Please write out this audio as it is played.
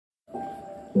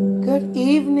Good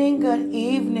evening, good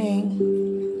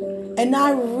evening. And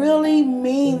I really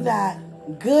mean that.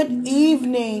 Good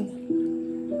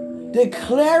evening.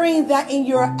 Declaring that in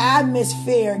your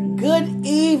atmosphere. Good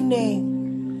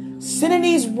evening. Sending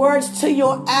these words to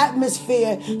your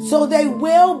atmosphere so they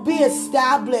will be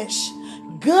established.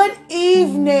 Good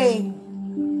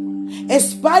evening. In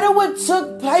spite of what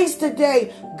took place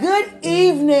today, good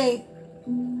evening.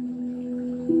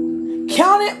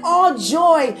 Count it all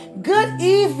joy. Good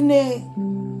evening.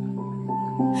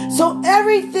 So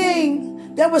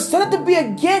everything that was set up to be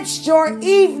against your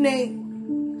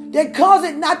evening, that caused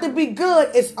it not to be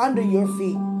good, is under your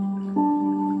feet.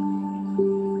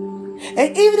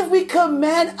 And even if we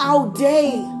command our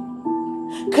day,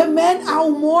 command our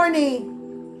morning,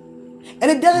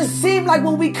 and it doesn't seem like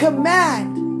when we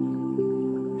command,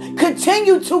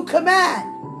 continue to command.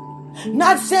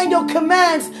 Not saying your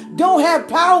commands don't have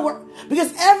power,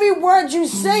 because every word you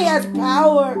say has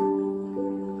power.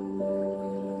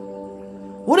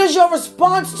 What is your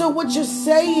response to what you're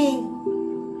saying?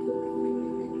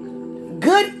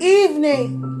 Good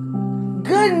evening,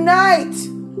 good night,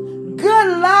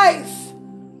 good life,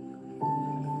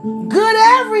 good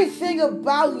everything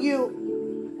about you,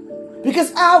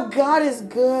 because our God is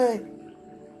good.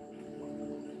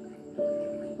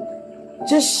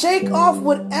 Just shake off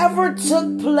whatever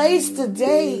took place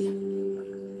today.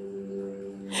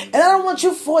 And I don't want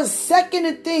you for a second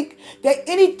to think that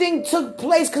anything took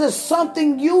place because of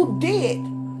something you did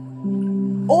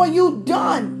or you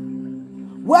done.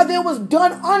 Whether it was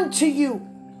done unto you,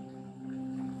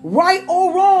 right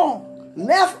or wrong,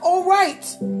 left or right,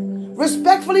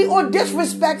 respectfully or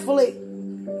disrespectfully.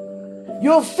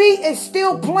 Your feet is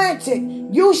still planted.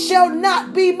 You shall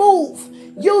not be moved.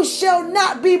 You shall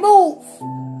not be moved.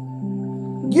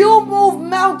 You move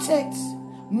mountains.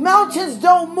 Mountains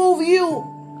don't move you.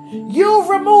 You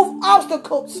remove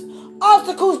obstacles.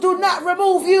 Obstacles do not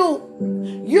remove you.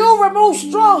 You remove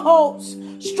strongholds.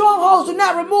 Strongholds do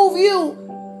not remove you.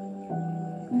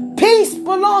 Peace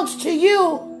belongs to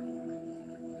you.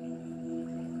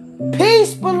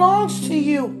 Peace belongs to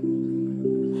you.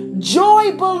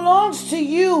 Joy belongs to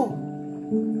you.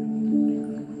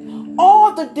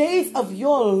 All the days of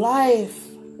your life.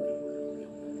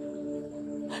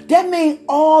 That means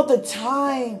all the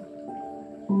time.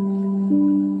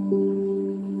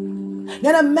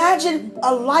 Now imagine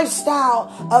a lifestyle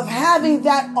of having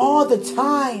that all the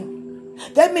time.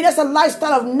 That means that's a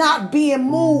lifestyle of not being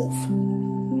moved.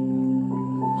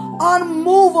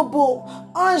 Unmovable,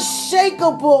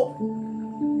 unshakable.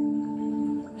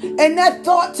 And that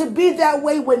thought to be that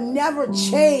way would never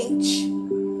change.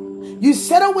 You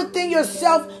settle within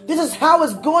yourself, this is how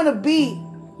it's going to be.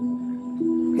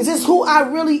 Because this is who I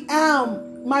really am.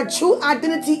 My true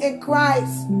identity in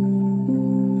Christ.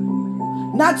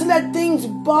 Not to let things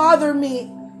bother me.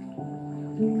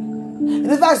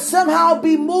 And if I somehow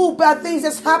be moved by things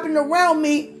that's happening around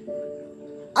me,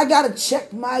 I got to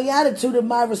check my attitude and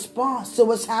my response to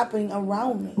what's happening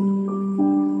around me.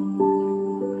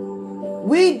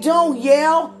 We don't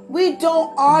yell. We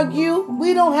don't argue.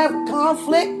 We don't have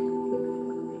conflict.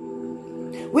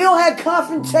 We don't have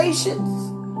confrontations.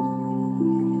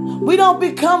 We don't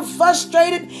become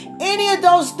frustrated. Any of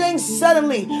those things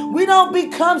suddenly. We don't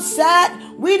become sad.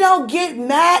 We don't get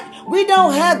mad. We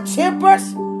don't have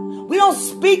tempers. We don't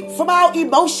speak from our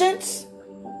emotions.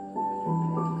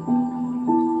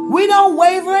 We don't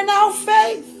waver in our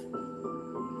faith.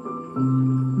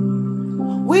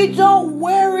 We don't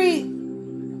worry.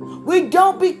 We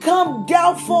don't become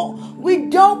doubtful. We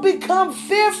don't become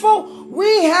fearful.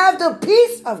 We have the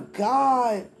peace of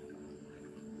God.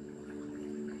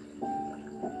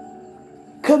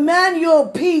 Command your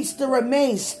peace to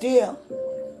remain still.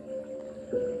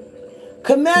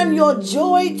 Command your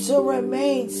joy to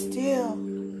remain still.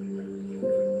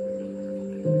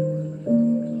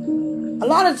 A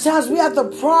lot of times we have to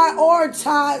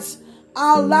prioritize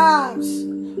our lives,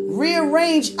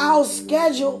 rearrange our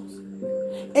schedules.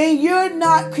 And you're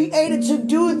not created to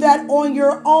do that on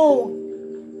your own.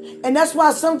 And that's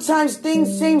why sometimes things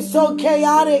seem so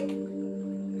chaotic.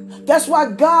 That's why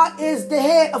God is the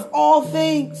head of all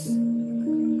things.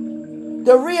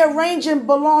 The rearranging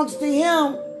belongs to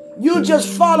Him. You just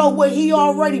follow what He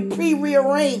already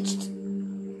pre-rearranged.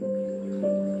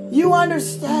 You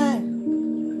understand?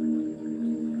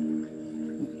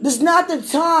 This is not the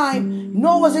time,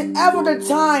 nor was it ever the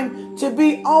time to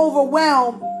be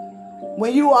overwhelmed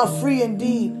when you are free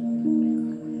indeed.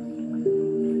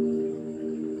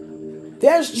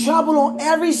 There's trouble on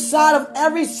every side of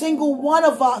every single one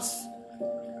of us.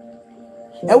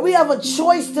 And we have a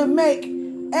choice to make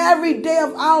every day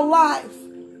of our life.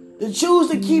 To choose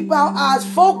to keep our eyes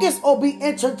focused or be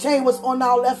entertained what's on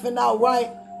our left and our right.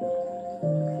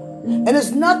 And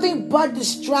it's nothing but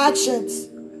distractions.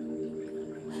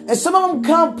 And some of them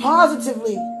come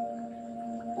positively.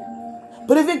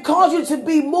 But if it causes you to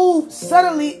be moved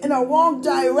suddenly in a wrong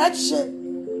direction,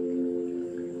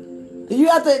 then you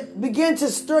have to begin to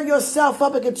stir yourself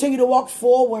up and continue to walk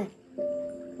forward.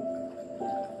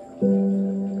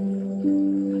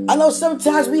 I know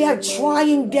sometimes we have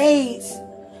trying days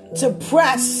to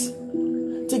press,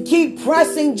 to keep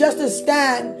pressing just to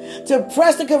stand, to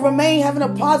press to remain having a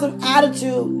positive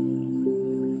attitude.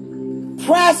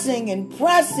 Pressing and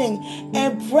pressing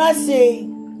and pressing.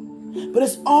 But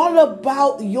it's all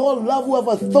about your level of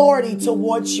authority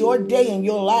towards your day and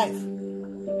your life.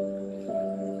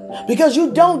 Because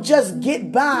you don't just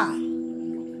get by.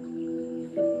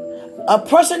 A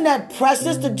person that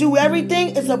presses to do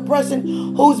everything is a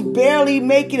person who's barely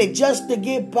making it just to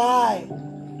get by.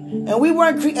 And we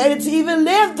weren't created to even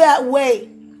live that way.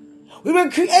 We were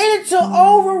created to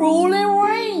overrule and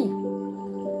reign.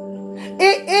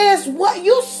 It is what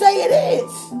you say it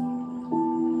is.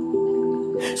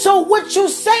 So what you're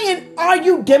saying, are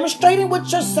you demonstrating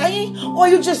what you're saying? Or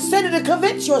you just saying it to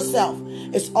convince yourself?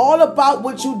 It's all about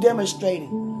what you're demonstrating.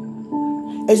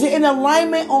 Is it in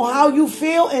alignment on how you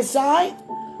feel inside?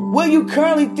 What you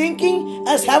currently thinking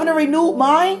as having a renewed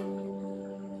mind?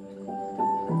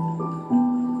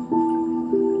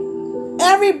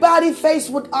 Everybody faced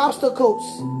with obstacles.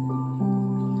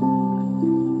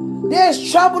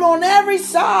 There's trouble on every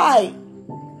side.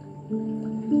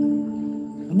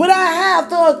 But I have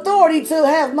the authority to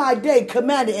have my day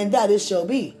commanded, and that it shall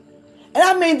be. And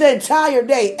I mean the entire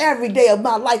day, every day of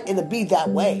my life, it'll be that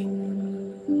way.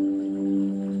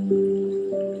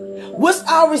 What's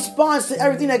our response to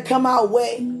everything that come our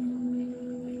way?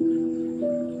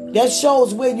 That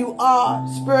shows where you are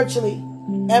spiritually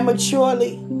and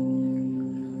maturely.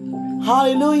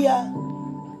 Hallelujah.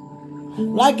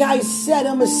 Like I said,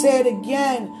 I'm going to say it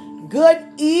again. Good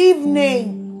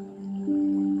evening.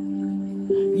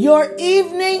 Your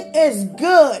evening is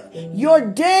good. Your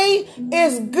day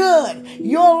is good.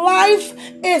 Your life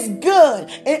is good.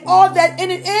 And all that in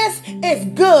it is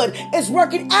good. It's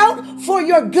working out for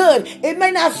your good. It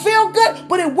may not feel good,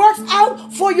 but it works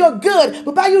out for your good.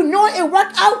 But by you knowing it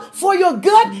worked out for your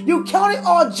good, you count it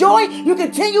all joy. You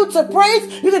continue to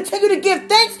praise. You continue to give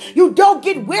thanks. You don't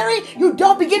get weary. You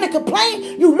don't begin to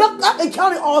complain. You look up and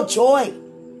count it all joy.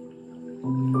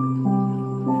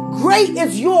 Great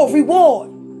is your reward.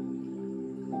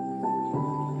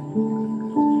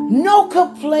 No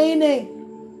complaining.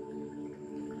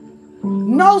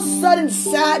 No sudden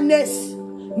sadness.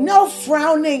 No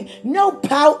frowning. No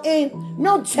pouting.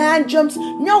 No tantrums.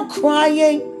 No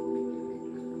crying.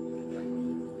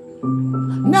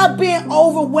 Not being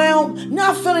overwhelmed.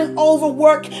 Not feeling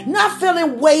overworked. Not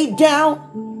feeling weighed down.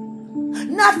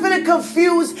 Not feeling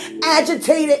confused,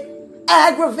 agitated,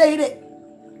 aggravated.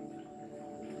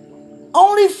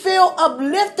 Only feel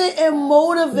uplifted and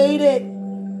motivated.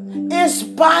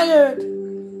 Inspired.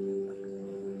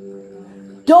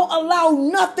 Don't allow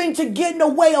nothing to get in the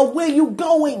way of where you're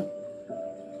going.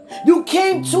 You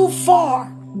came too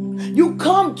far. You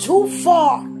come too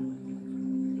far.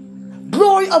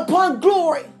 Glory upon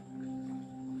glory.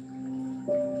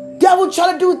 Devil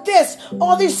try to do this.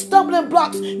 All these stumbling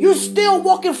blocks. You still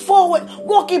walking forward.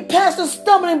 Walking past the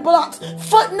stumbling blocks.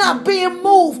 Foot not being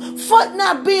moved. Foot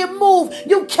not being moved.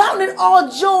 You counting all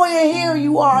joy, and here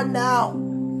you are now.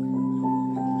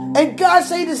 And God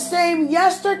say the same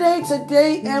yesterday,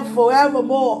 today, and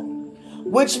forevermore.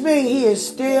 Which means He is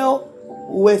still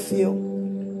with you.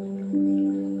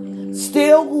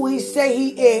 Still who He say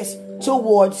He is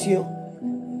towards you.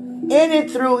 In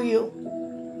and through you.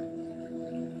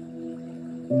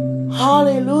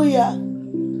 Hallelujah.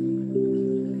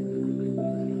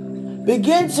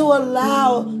 Begin to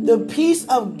allow the peace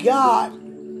of God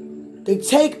to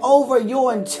take over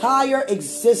your entire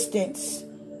existence.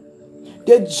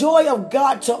 The joy of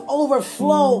God to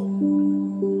overflow.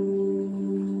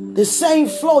 The same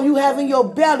flow you have in your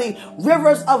belly,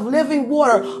 rivers of living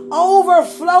water,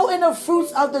 overflow in the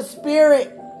fruits of the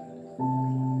Spirit.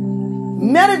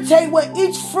 Meditate what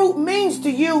each fruit means to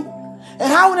you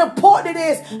and how important it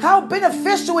is, how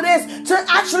beneficial it is to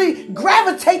actually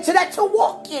gravitate to that, to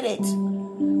walk in it.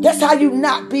 That's how you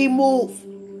not be moved.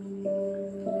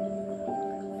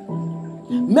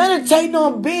 Meditating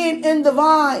on being in the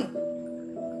vine.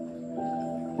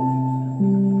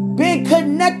 Being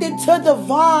connected to the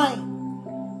vine.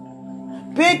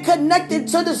 Being connected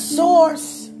to the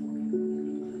source.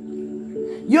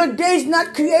 Your day's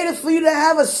not created for you to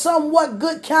have a somewhat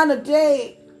good kind of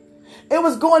day. it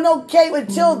was going okay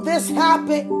until this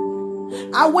happened.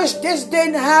 I wish this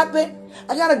didn't happen.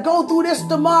 I got to go through this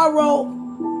tomorrow.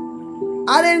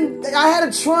 I had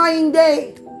a trying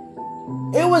day.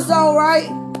 It was all right.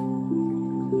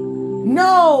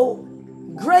 No.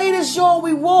 Great is your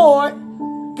reward.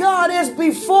 God is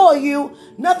before you.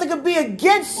 Nothing can be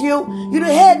against you. You're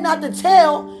the head, not the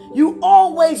tail. You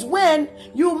always win.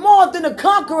 You're more than a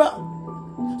conqueror.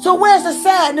 So where's the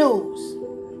sad news?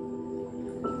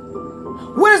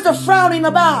 What is the frowning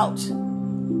about?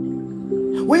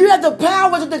 When you have the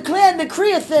power to declare and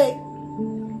decree a thing,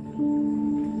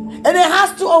 and it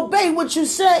has to obey what you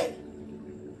say.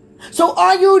 So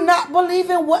are you not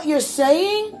believing what you're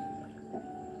saying?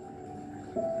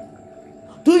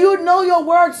 Do you know your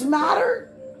words matter?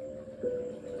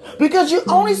 Because you're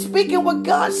only speaking what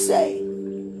God say.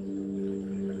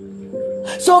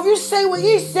 So if you say what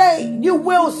He say, you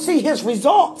will see His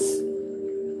results.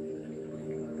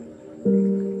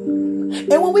 And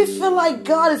when we feel like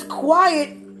God is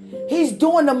quiet, He's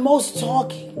doing the most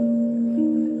talking.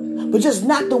 But just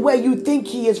not the way you think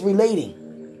He is relating.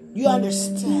 You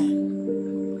understand?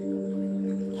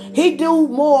 He do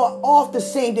more off the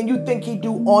scene than you think He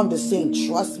do on the scene.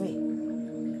 Trust me.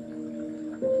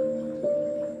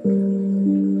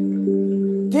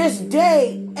 This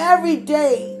day, every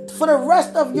day, for the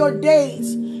rest of your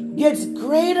days, gets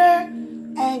greater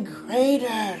and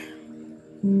greater.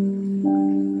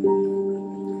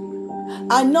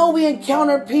 I know we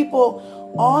encounter people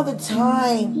all the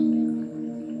time.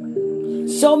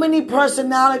 So many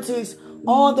personalities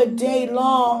all the day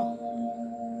long.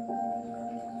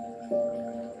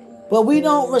 But we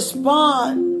don't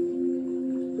respond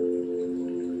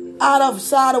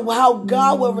outside of how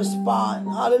God will respond.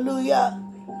 Hallelujah.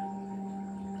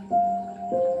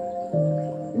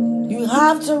 You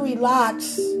have to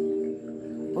relax.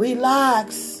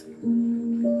 Relax.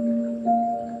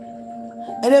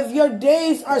 And if your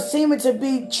days are seeming to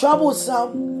be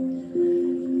troublesome,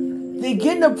 then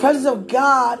get in the presence of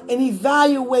God and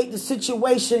evaluate the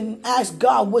situation. Ask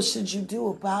God, what should you do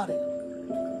about it?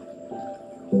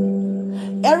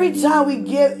 Every time we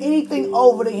give anything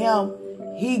over to Him,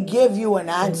 He give you an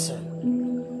answer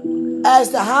as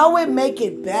to how we make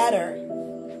it better.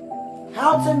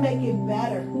 How to make it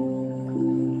better.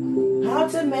 How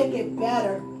to make it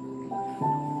better.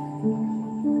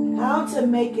 How to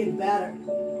make it better.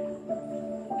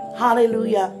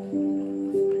 Hallelujah.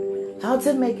 How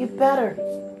to make it better.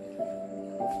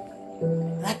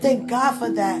 I thank God for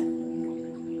that.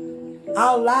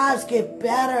 Our lives get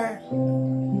better.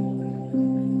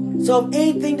 So if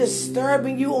anything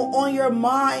disturbing you or on your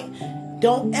mind,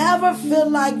 don't ever feel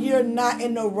like you're not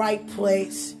in the right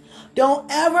place. Don't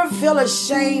ever feel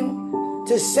ashamed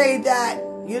to say that,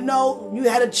 you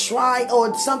had a try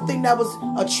or something that was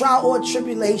a trial or a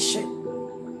tribulation.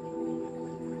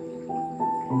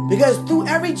 Because through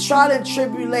every trial and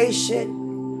tribulation,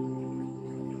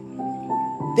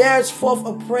 there's forth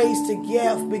a praise to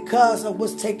give because of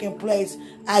what's taking place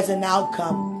as an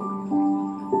outcome.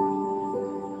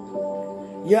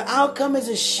 Your outcome is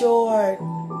assured.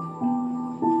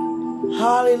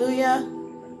 Hallelujah.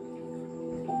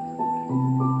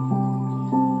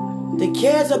 The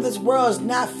cares of this world is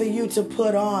not for you to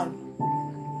put on.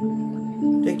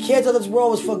 The cares of this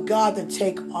world is for God to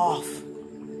take off.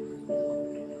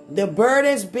 The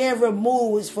burdens being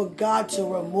removed is for God to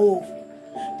remove.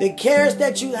 The cares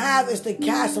that you have is to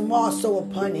cast them also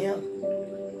upon Him.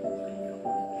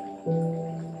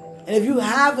 And if you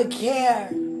have a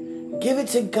care, give it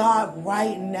to God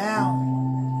right now.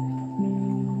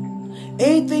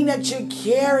 Anything that you're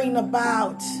caring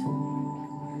about,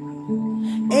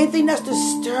 anything that's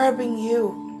disturbing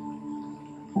you,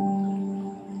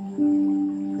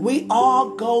 we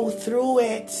all go through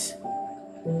it.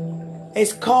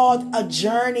 It's called a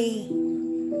journey.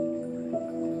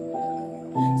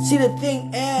 See, the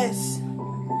thing is,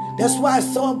 that's why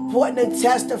it's so important to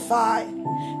testify.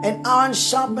 And iron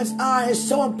sharpens iron. It's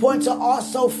so important to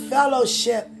also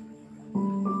fellowship.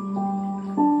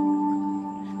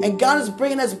 And God is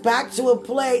bringing us back to a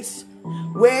place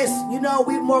where it's,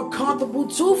 we're more comfortable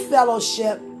to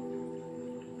fellowship.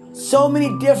 So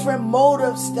many different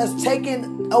motives that's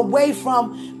taken away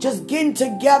from just getting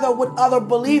together with other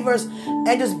believers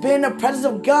and just being in the presence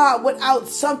of God without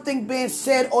something being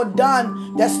said or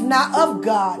done that's not of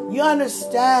God. You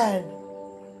understand?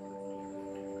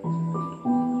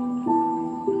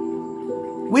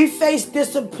 We face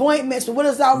disappointments. What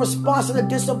is our response to the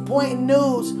disappointing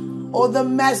news or the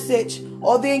message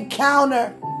or the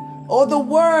encounter or the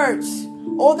words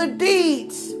or the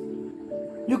deeds?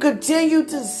 You continue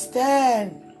to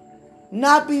stand,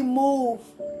 not be moved.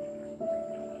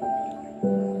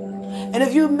 And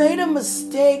if you made a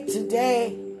mistake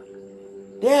today,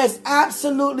 there's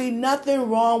absolutely nothing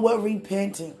wrong with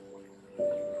repenting.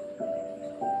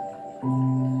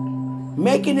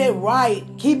 Making it right,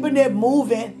 keeping it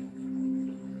moving.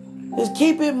 Just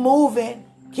keep it moving.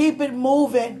 Keep it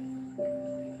moving.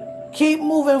 Keep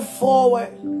moving forward.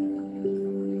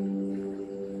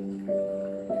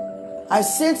 I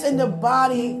sense in the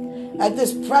body at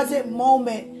this present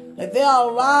moment that there are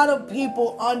a lot of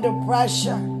people under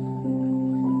pressure.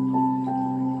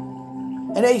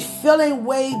 And they feeling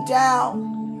weighed down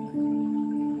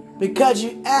because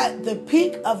you're at the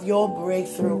peak of your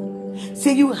breakthrough.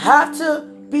 See, you have to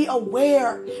be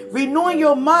aware. Renewing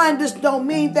your mind, this don't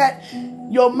mean that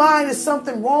your mind is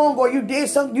something wrong or you did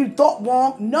something you thought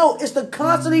wrong. No, it's to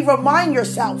constantly remind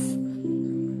yourself.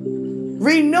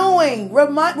 Renewing,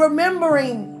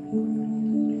 remembering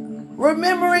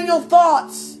your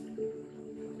thoughts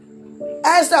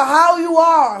as to how you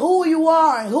are, who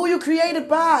you created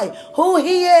by, who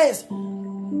he is.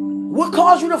 What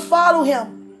caused you to follow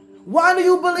him? Why do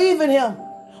you believe in him?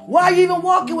 Why are you even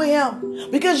walking with him?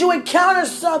 Because you encountered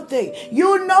something.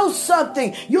 You know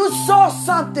something. You saw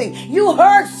something. You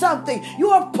heard something. You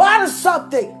are part of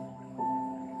something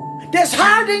that's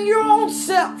higher than your own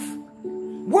self.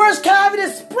 Words can't even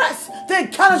express the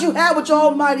encounters you have with your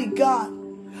Almighty God.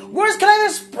 Words can't even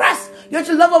express that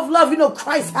your love of love you know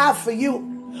Christ has for you.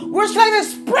 Words can't even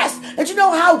express that you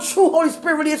know how true Holy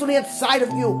Spirit really is on the inside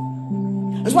of you.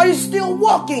 That's why you're still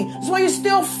walking. That's why you're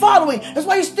still following. That's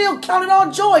why you're still counting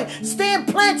on joy. Stand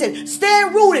planted.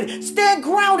 Stand rooted. Stand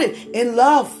grounded in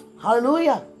love.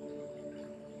 Hallelujah.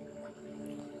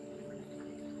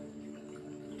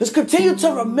 Just continue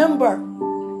to remember.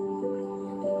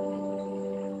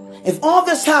 If all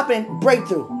this happened,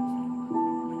 breakthrough.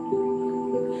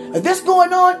 If this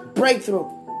going on, breakthrough.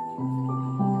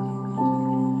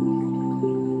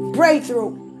 Breakthrough.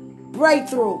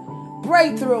 Breakthrough.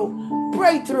 Breakthrough.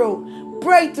 Breakthrough,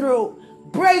 breakthrough,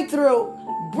 breakthrough,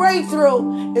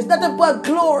 breakthrough is nothing but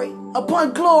glory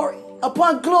upon glory,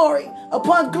 upon glory,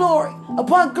 upon glory,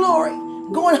 upon glory,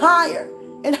 going higher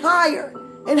and higher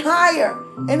and higher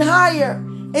and higher,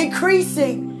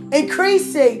 increasing,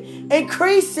 increasing,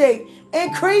 increasing,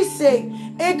 increasing,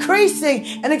 increasing,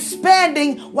 and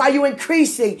expanding while you're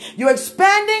increasing. You're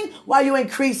expanding while you're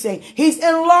increasing. He's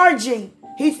enlarging.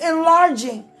 He's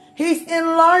enlarging. He's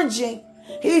enlarging.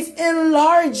 He's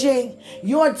enlarging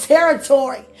your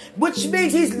territory, which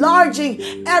means he's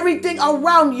enlarging everything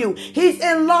around you. He's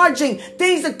enlarging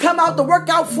things that come out to work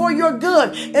out for your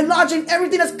good, enlarging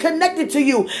everything that's connected to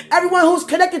you. Everyone who's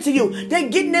connected to you, they're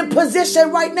getting in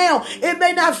position right now. It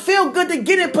may not feel good to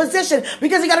get in position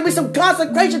because there got to be some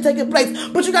consecration taking place,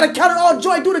 but you got to count it all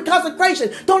joy, do the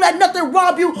consecration. Don't let nothing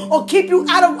rob you or keep you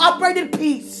out of operating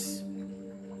peace.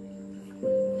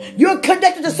 You're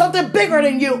connected to something bigger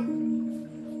than you.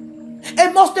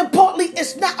 And most importantly,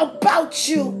 it's not about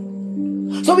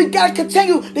you. So we got to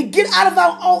continue to get out of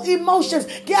our own emotions,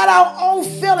 get out of our own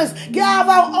feelings, get out of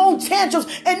our own tantrums,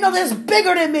 and know that it's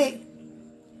bigger than me.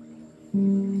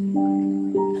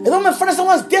 If I'm in front of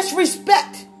someone's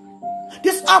disrespect,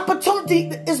 this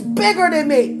opportunity is bigger than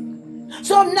me.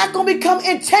 So I'm not going to become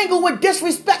entangled with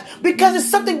disrespect because there's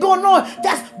something going on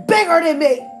that's bigger than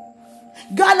me.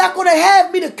 God not going to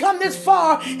have me to come this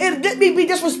far and let me be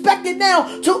disrespected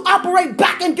now to operate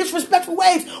back in disrespectful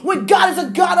ways when God is a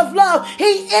God of love. He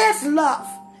is love,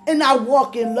 and I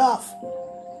walk in love.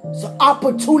 So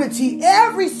opportunity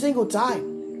every single time.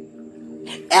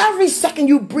 Every second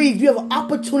you breathe, you have an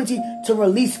opportunity to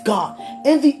release God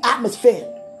in the atmosphere.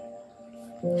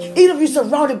 Even if you're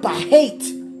surrounded by hate,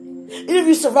 even if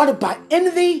you're surrounded by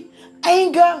envy,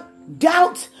 anger,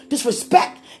 doubt,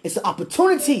 disrespect, it's an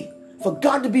opportunity for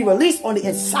God to be released on the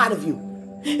inside of you.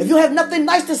 If you have nothing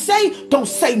nice to say, don't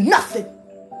say nothing.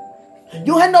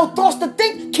 You have no thoughts to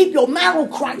think, keep your mind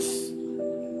on Christ.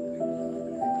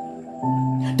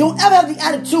 Don't ever have the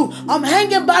attitude, I'm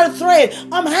hanging by the thread,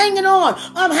 I'm hanging on,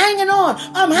 I'm hanging on,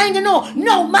 I'm hanging on.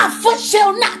 No, my foot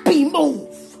shall not be moved.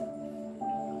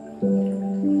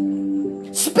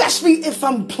 Especially if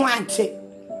I'm planted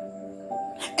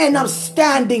and I'm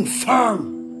standing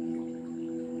firm.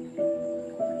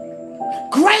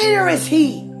 Greater is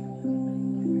he.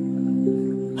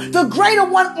 The greater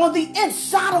one on the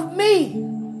inside of me.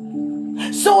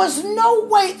 So there's no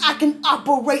way I can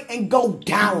operate and go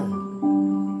down.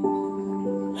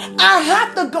 I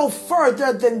have to go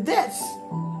further than this.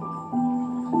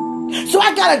 So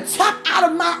I got to tap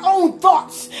out of my own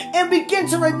thoughts and begin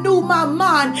to renew my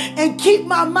mind and keep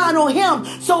my mind on him.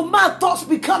 So my thoughts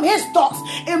become his thoughts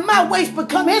and my ways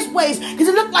become his ways. Because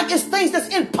it looks like it's things that's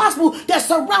impossible that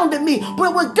surrounded me.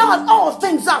 But with God, all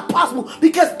things are possible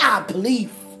because I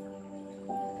believe.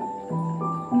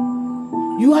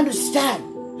 You understand?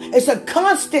 It's a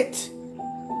constant.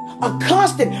 A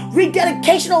constant.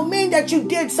 Rededication don't mean that you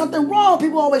did something wrong.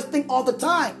 People always think all the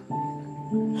time.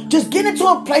 Just get into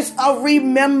a place of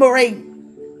remembering.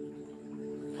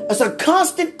 It's a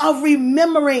constant of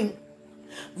remembering.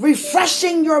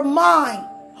 Refreshing your mind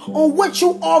on what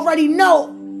you already know.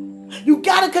 You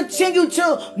got to continue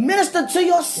to minister to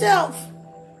yourself.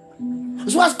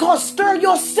 That's why it's called stir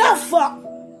yourself up.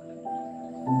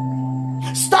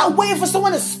 Stop waiting for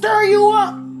someone to stir you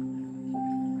up.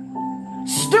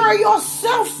 Stir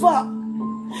yourself up.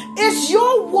 It's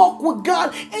your walk with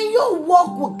God and your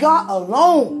walk with God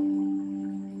alone.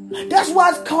 That's why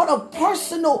it's called a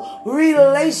personal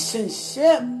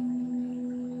relationship.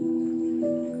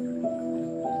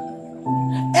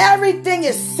 Everything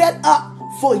is set up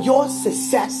for your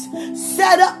success.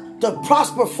 Set up to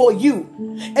prosper for you.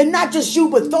 And not just you,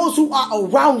 but those who are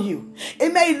around you.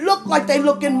 It may look like they're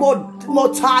looking more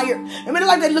tired. It may look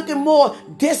like they're looking more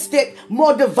distant,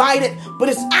 more divided. But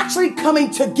it's actually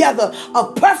coming together.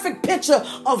 A perfect picture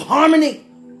of harmony.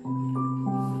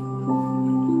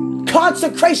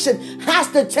 Consecration has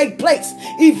to take place.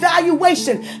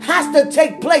 Evaluation has to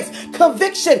take place.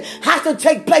 Conviction has to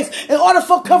take place in order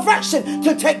for conversion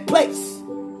to take place.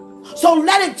 So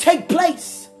let it take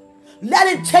place. Let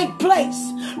it take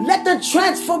place. Let the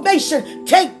transformation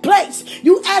take place.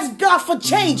 You ask God for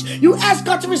change. You ask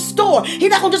God to restore. He's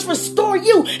not going to just restore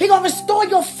you. He's going to restore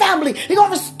your family. He's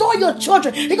going to restore your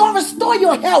children. He's going to restore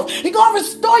your health. He's going to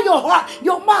restore your heart,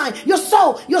 your mind, your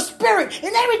soul, your spirit,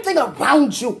 and everything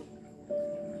around you.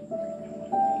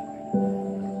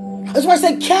 That's why I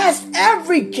say cast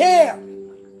every care.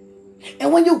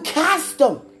 And when you cast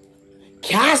them.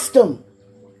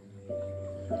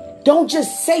 Don't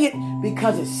just say it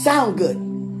because it sounds good.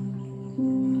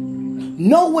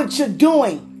 Know what you're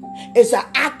doing is an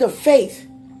act of faith.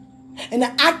 And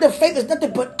the act of faith is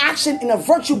nothing but action and a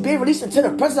virtue being released into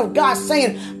the presence of God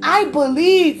saying, I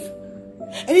believe.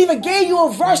 And he even gave you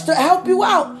a verse to help you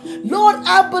out. Lord,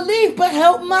 I believe, but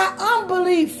help my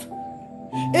unbelief.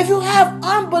 If you have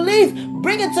unbelief,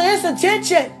 bring it to his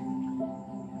attention.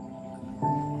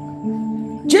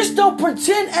 Just don't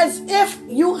pretend as if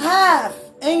you have.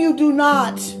 And you do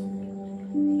not.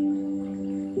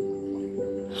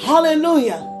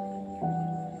 Hallelujah.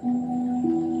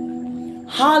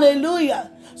 Hallelujah.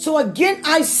 So again,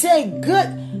 I say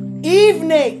good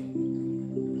evening.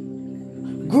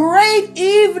 Great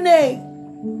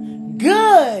evening.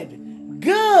 Good.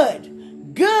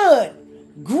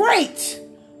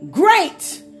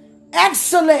 Great.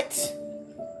 Excellent.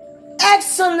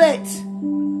 Excellent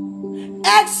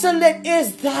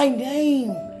is thy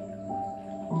name.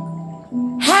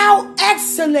 How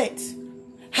excellent.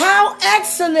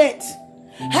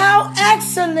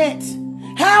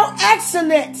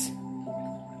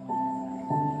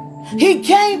 He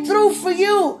came through for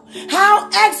you. How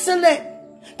excellent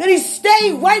that he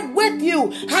stayed right with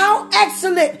you. How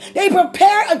excellent they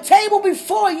prepared a table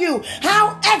before you.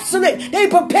 How excellent they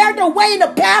prepared the way and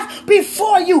the path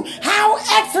before you. How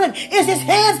excellent is his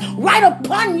hands right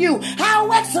upon you.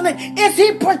 How excellent is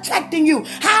he protecting you.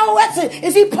 How excellent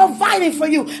is he providing for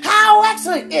you. How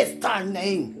excellent is thy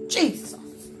name, Jesus.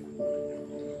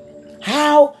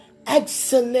 How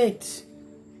excellent.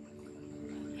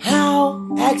 How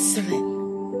excellent.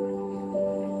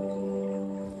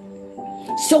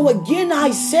 So again I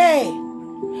say,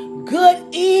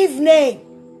 good evening.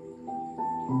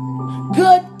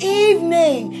 Good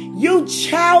evening, you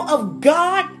child of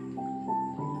God.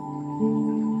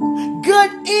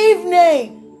 Good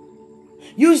evening,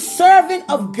 you servant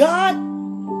of God.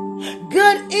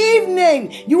 Good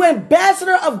evening, you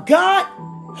ambassador of God.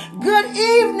 Good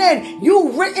evening,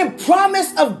 you written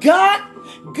promise of God.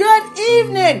 Good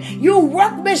evening, you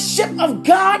workmanship of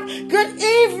God. Good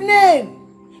evening,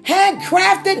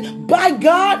 handcrafted by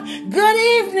God. Good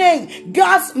evening,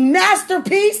 God's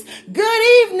masterpiece. Good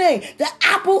evening, the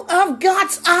apple of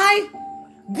God's eye.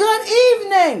 Good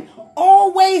evening,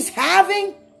 always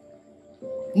having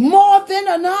more than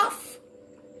enough.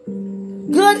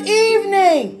 Good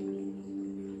evening,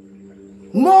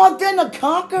 more than a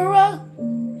conqueror.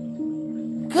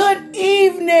 Good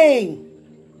evening,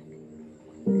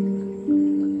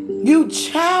 you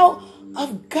child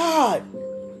of God.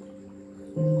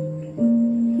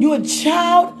 You're a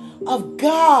child of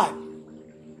God.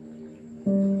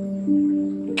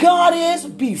 God is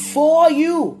before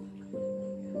you,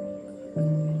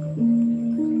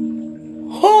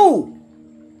 who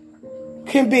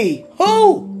can be?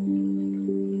 Who?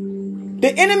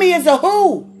 The enemy is a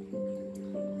who.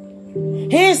 He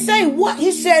didn't say what.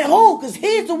 He said who, because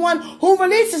he's the one who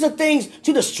releases the things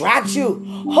to distract you.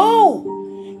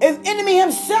 Who? If enemy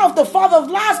himself, the father of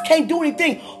lies, can't do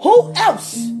anything, who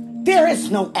else? There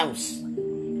is no else.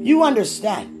 You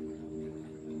understand?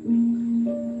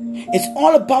 It's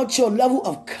all about your level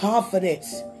of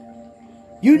confidence.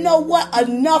 You know what?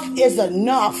 Enough is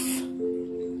enough.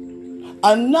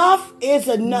 Enough is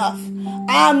enough.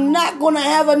 I'm not going to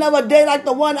have another day like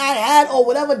the one I had, or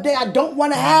whatever day I don't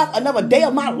want to have, another day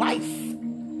of my life.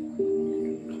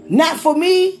 Not for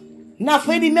me, not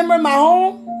for any member of my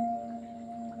home.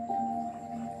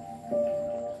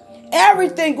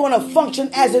 Everything going to function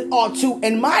as it ought to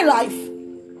in my life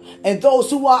and those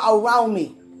who are around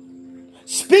me.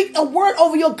 Speak a word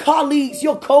over your colleagues,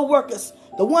 your co-workers,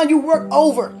 the one you work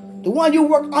over, the one you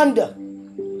work under.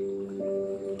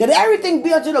 That everything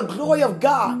be unto the glory of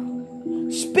God.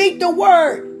 Speak the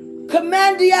word.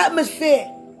 Command the atmosphere.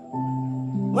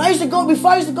 Before I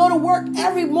used to go to work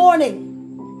every morning,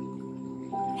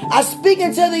 I speak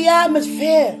into the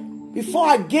atmosphere before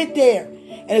I get there.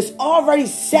 And it's already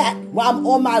set while I'm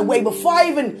on my way. Before I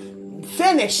even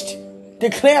finished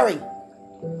declaring.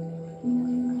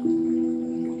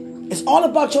 It's all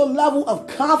about your level of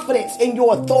confidence in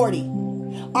your authority.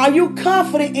 Are you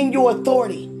confident in your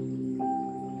authority?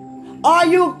 Are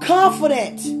you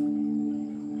confident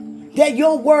that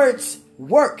your words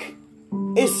work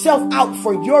itself out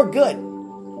for your good?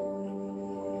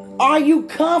 Are you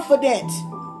confident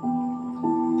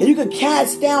that you can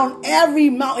cast down every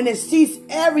mountain and cease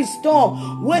every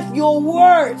storm with your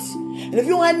words? And if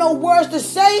you don't have no words to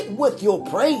say, with your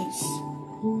praise.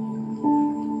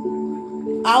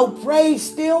 Our praise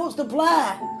still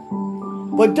supply.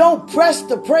 But don't press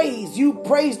the praise. You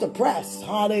praise the press.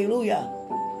 Hallelujah.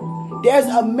 There's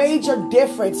a major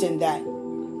difference in that.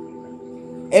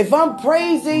 If I'm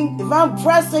pressing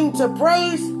to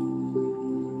praise,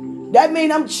 that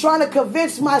means I'm trying to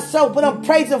convince myself what I'm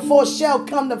praising for shall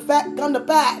come to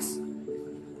pass.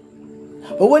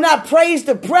 But when I praise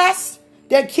the press,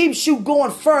 that keeps you going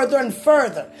further and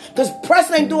further. Because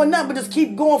pressing ain't doing nothing but just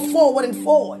keep going forward and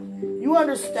forward. You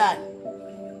understand?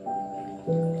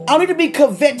 I need to be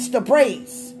convinced to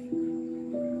praise.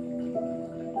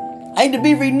 I need to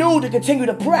be renewed to continue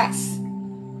to press.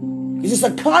 It's just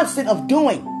a constant of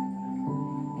doing.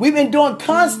 We've been doing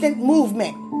constant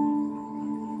movement.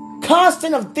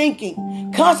 Constant of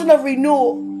thinking. Constant of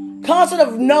renewal. Constant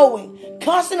of knowing.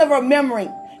 Constant of remembering.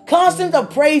 Constant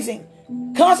of praising.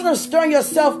 Constant of stirring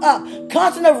yourself up.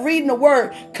 Constant of reading the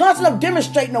word. Constant of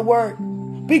demonstrating the word.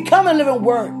 Becoming a living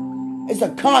word. It's a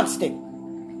constant.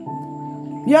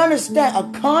 You understand?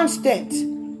 A constant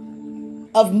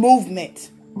of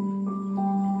movement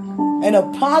in a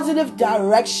positive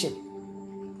direction.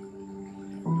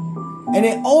 And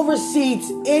it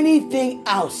oversees anything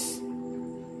else.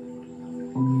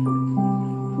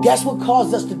 That's what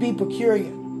caused us to be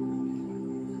peculiar.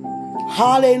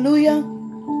 Hallelujah.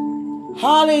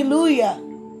 Hallelujah.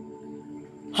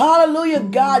 Hallelujah,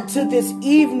 God, to this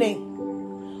evening.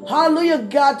 Hallelujah,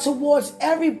 God, towards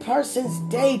every person's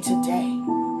day today.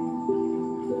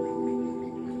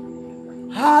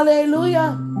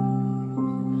 Hallelujah.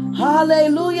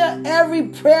 Hallelujah. Every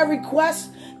prayer request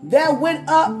that went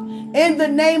up in the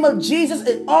name of Jesus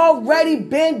is already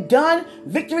been done.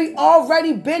 Victory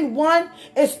already been won.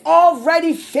 It's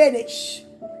already finished.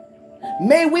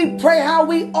 May we pray how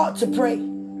we ought to pray.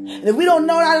 And if we don't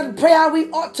know how to pray how we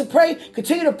ought to pray,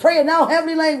 continue to pray in our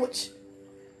heavenly language.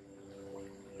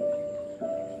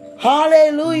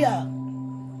 Hallelujah.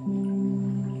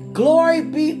 Glory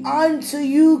be unto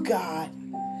you, God.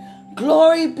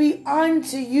 Glory be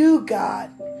unto you, God.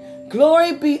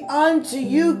 Glory be unto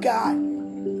you, God.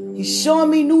 He's showing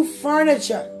me new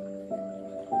furniture.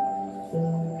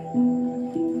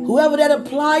 Whoever that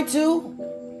applied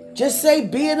to, just say,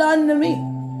 be it unto me.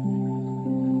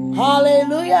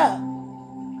 Hallelujah.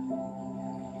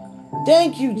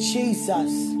 Thank you,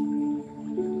 Jesus.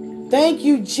 Thank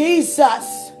you,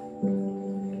 Jesus.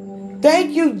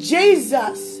 Thank you,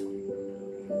 Jesus.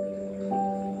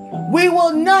 We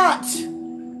will not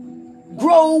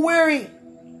grow weary.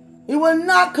 We will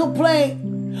not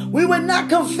complain. We will not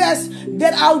confess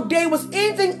that our day was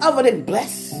anything other than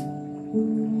blessed.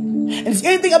 And if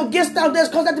anything up against our day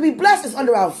caused that to be blessed, it's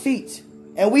under our feet.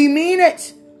 And we mean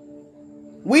it.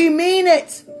 We mean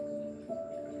it.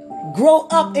 Grow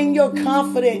up in your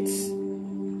confidence.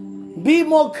 Be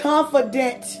more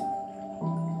confident.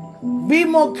 Be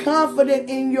more confident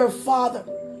in your Father,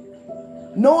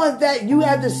 knowing that you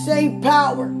have the same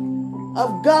power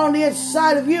of God on the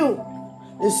inside of you.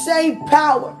 The same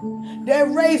power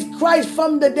that raised Christ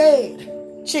from the dead.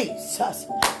 Jesus.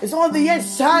 It's on the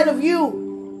inside of you.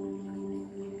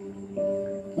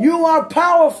 You are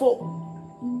powerful.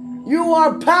 You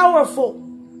are powerful.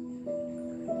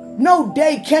 No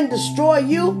day can destroy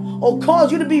you or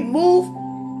cause you to be moved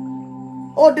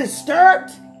or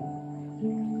disturbed.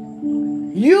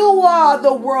 You are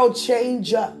the world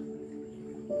changer.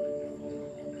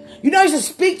 You know, you should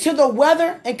speak to the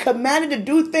weather and command it to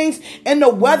do things, and the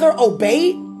weather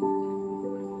obeyed.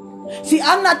 See,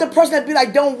 I'm not the person that be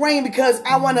like, don't rain because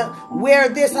I want to wear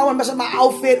this, I want to mess up my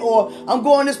outfit, or I'm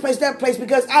going this place, that place,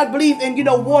 because I believe in,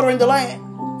 watering the land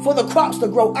for the crops to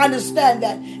grow. I understand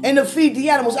that. And to feed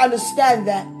the animals, I understand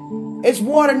that. It's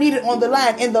water needed on the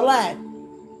land, in the land.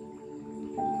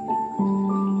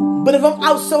 But if I'm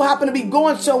out so happen to be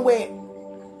going somewhere,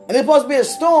 and it's supposed to be a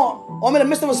storm, or I'm in the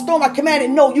midst of a storm, I command it,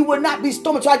 no, you will not be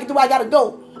storming until I get to where I got to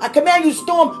go. I command you,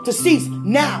 storm, to cease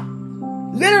now.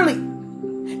 Literally.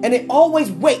 And it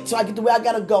always waits till I get to where I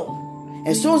got to go.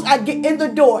 As soon as I get in the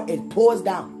door, it pours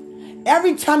down.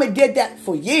 Every time it did that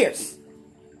for years.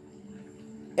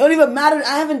 It don't even matter.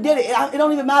 I haven't did it. It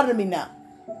don't even matter to me now.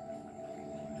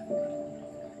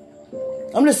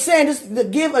 I'm just saying this to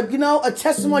give a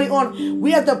testimony on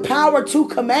we have the power to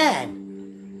command.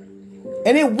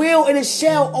 And it will and it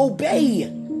shall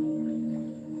obey.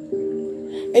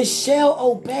 It shall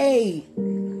obey.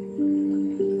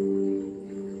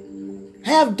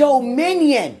 Have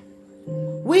dominion.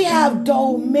 We have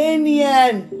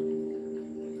dominion.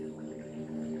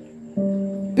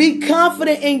 Be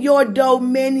confident in your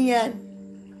dominion.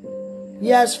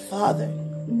 Yes, Father.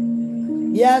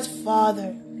 Yes,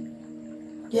 Father.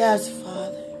 Yes,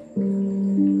 Father.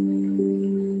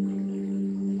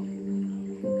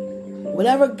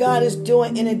 Whatever God is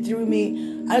doing in and through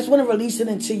me, I just want to release it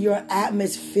into your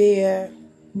atmosphere.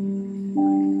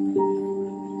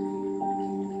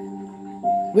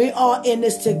 We are in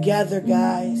this together,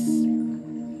 guys.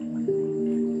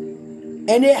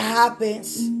 And it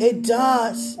happens. It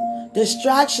does.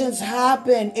 Distractions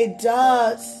happen. It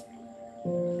does.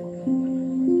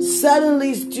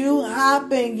 Suddenlies do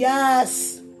happen.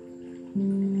 Yes.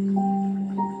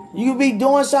 You be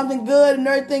doing something good and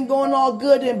everything going all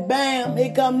good, and bam,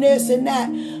 here come this and that.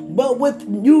 But with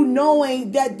you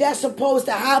knowing that that's supposed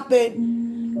to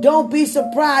happen, don't be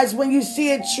surprised when you see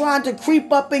it trying to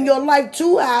creep up in your life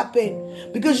to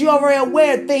happen, because you're already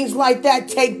aware things like that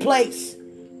take place.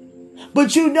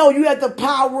 But you know you have the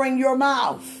power in your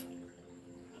mouth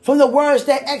from the words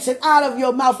that exit out of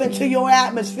your mouth into your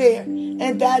atmosphere,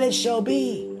 and that it shall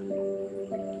be.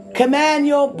 Command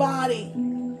your body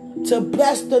to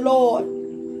bless the Lord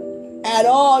at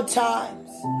all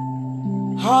times.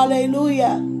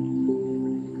 Hallelujah.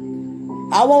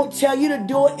 I won't tell you to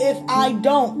do it if I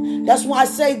don't. That's why I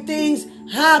say things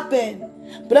happen.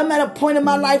 But I'm at a point in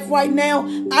my life right now,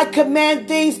 I command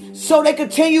things so they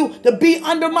continue to be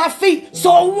under my feet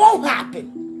so it won't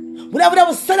happen. Whatever that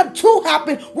was set up to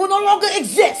happen will no longer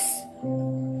exist.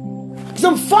 Because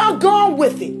I'm far gone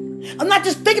with it. I'm not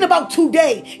just thinking about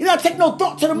today. I take no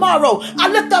thought to tomorrow. I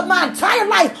lift up my entire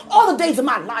life, all the days of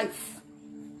my life.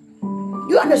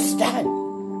 You understand?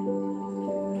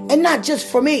 And not just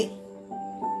for me.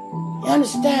 You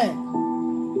understand?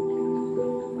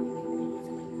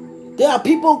 There are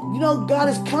people, God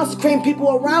is consecrating people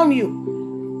around you.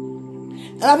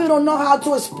 And a lot of people don't know how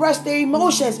to express their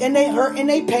emotions and they hurt and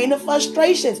they pain and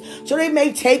frustrations. So they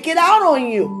may take it out on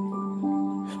you.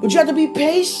 But you have to be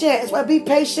patient. That's why be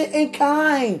patient and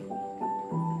kind.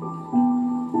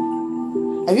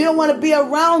 If you don't want to be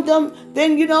around them,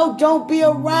 then, don't be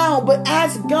around. But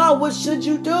ask God, what should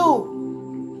you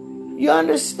do? You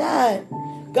understand?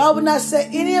 God would not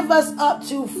set any of us up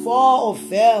to fall or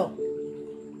fail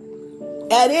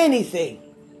at anything.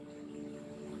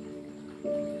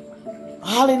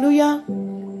 Hallelujah.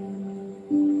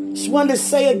 Just wanted to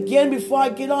say again before I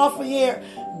get off of here,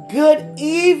 good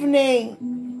evening.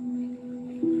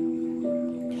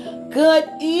 Good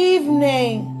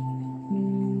evening.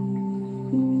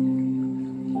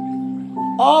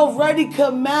 Already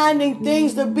commanding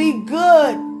things to be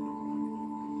good.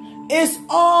 It's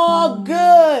all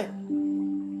good.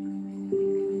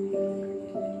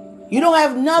 You don't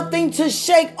have nothing to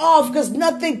shake off because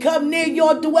nothing come near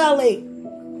your dwelling.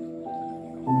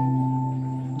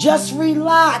 Just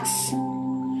relax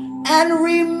and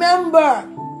remember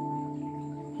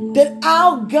that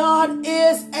our God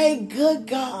is a good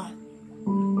God.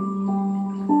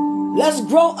 Let's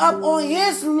grow up on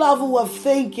His level of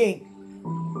thinking.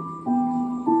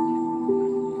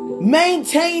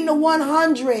 Maintain the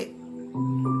 100.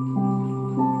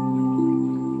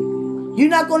 You're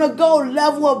not going to go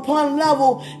level upon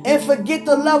level and forget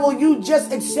the level you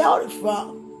just excelled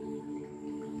from.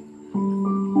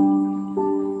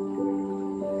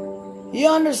 You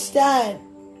understand?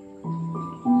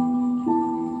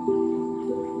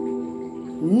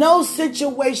 No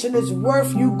situation is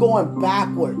worth you going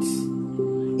backwards,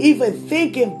 even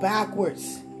thinking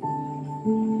backwards,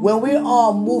 when we're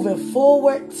all moving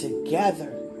forward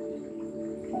together.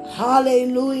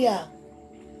 Hallelujah.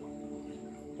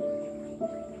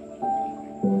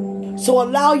 So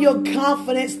allow your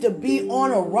confidence to be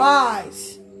on a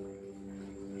rise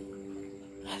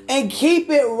and keep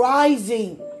it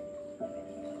rising.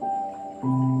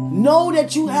 Know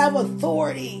that you have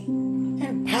authority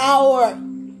and power.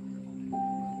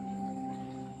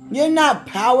 You're not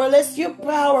powerless, you're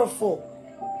powerful.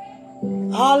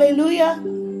 Hallelujah.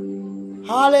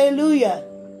 Hallelujah.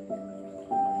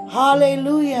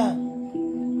 Hallelujah.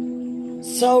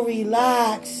 So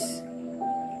relax.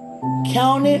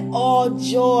 Count it all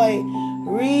joy.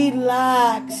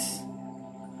 Relax.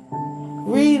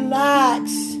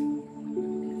 Relax.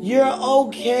 You're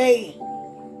okay.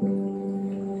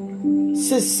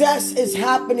 Success is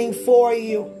happening for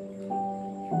you.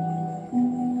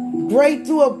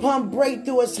 Breakthrough upon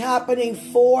breakthrough is happening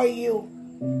for you.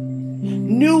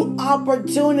 New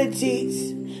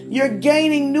opportunities. You're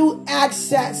gaining new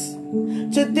access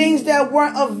to things that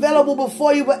weren't available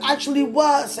before you, but actually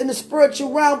was in the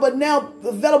spiritual realm, but now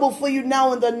available for you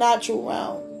now in the natural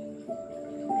realm.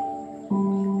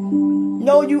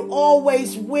 No, you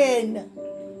always win.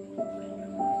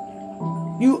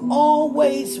 You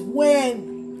always win.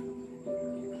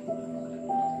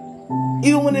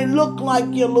 Even when it looks like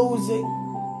you're losing.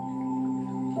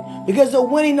 Because the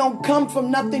winning don't come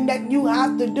from nothing that you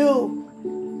have to do.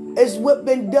 It's what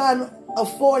been done,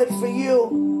 afforded for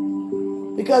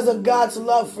you. Because of God's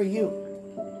love for you.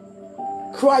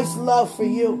 Christ's love for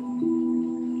you.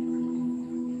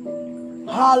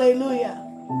 Hallelujah.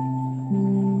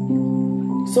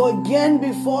 So again,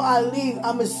 before I leave,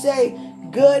 I'm going to say,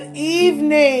 good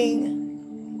evening.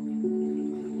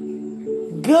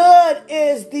 Good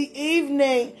is the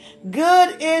evening.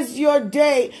 Good is your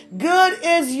day. Good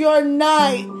is your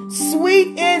night.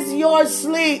 Sweet is your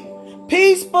sleep.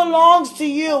 Peace belongs to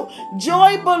you.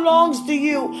 Joy belongs to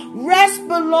you. Rest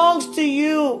belongs to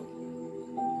you.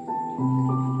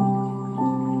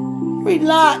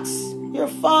 Relax. You're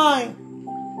fine.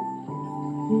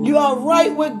 You are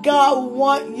right where God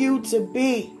wants you to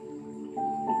be.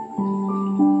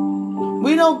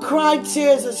 We don't cry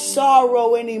tears of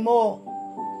sorrow anymore.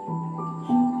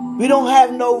 We don't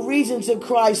have no reason to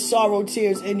cry sorrow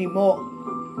tears anymore.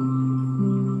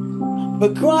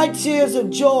 But cry tears of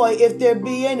joy if there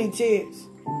be any tears.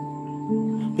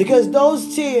 Because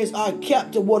those tears are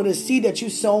kept to water the seed that you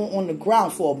sown on the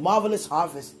ground for a marvelous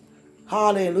harvest.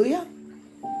 Hallelujah.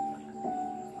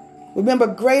 Remember,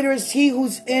 greater is he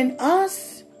who's in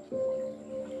us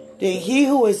than he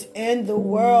who is in the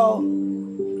world.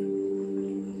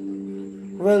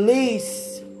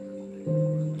 Release.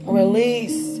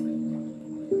 Release.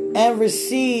 And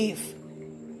receive.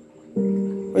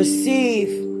 Receive.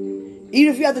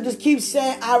 Even if you have to just keep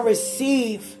saying, I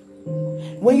receive.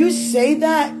 When you say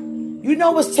that, you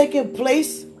know what's taking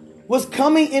place, what's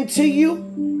coming into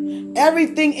you.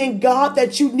 Everything in God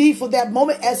that you need for that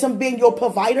moment as him being your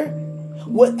provider.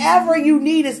 Whatever you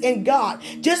need is in God.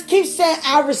 Just keep saying,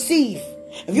 I receive.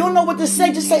 If you don't know what to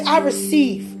say, just say, I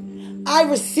receive. I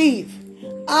receive.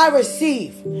 I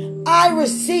receive. I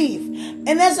receive.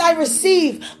 And as I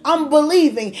receive, I'm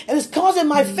believing. And it's causing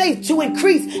my faith to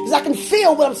increase because I can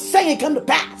feel what I'm saying come to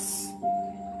pass.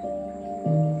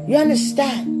 You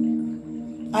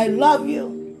understand? I love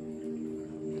you.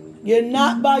 You're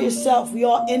not by yourself. We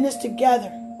are in this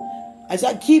together. As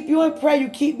I keep you in prayer, you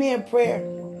keep me in prayer.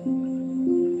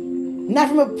 Not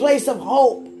from a place of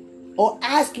hope or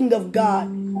asking of God,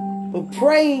 but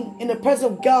praying in the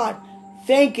presence of God,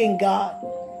 thanking God,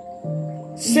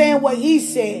 saying what he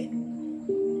said,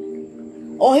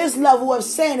 on his level of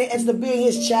saying it as to being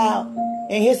his child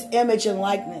in his image and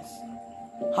likeness.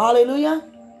 Hallelujah.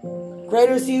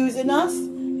 Greater is he who's in us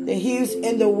than he who's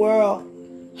in the world.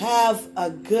 Have a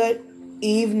good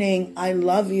evening. I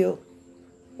love you.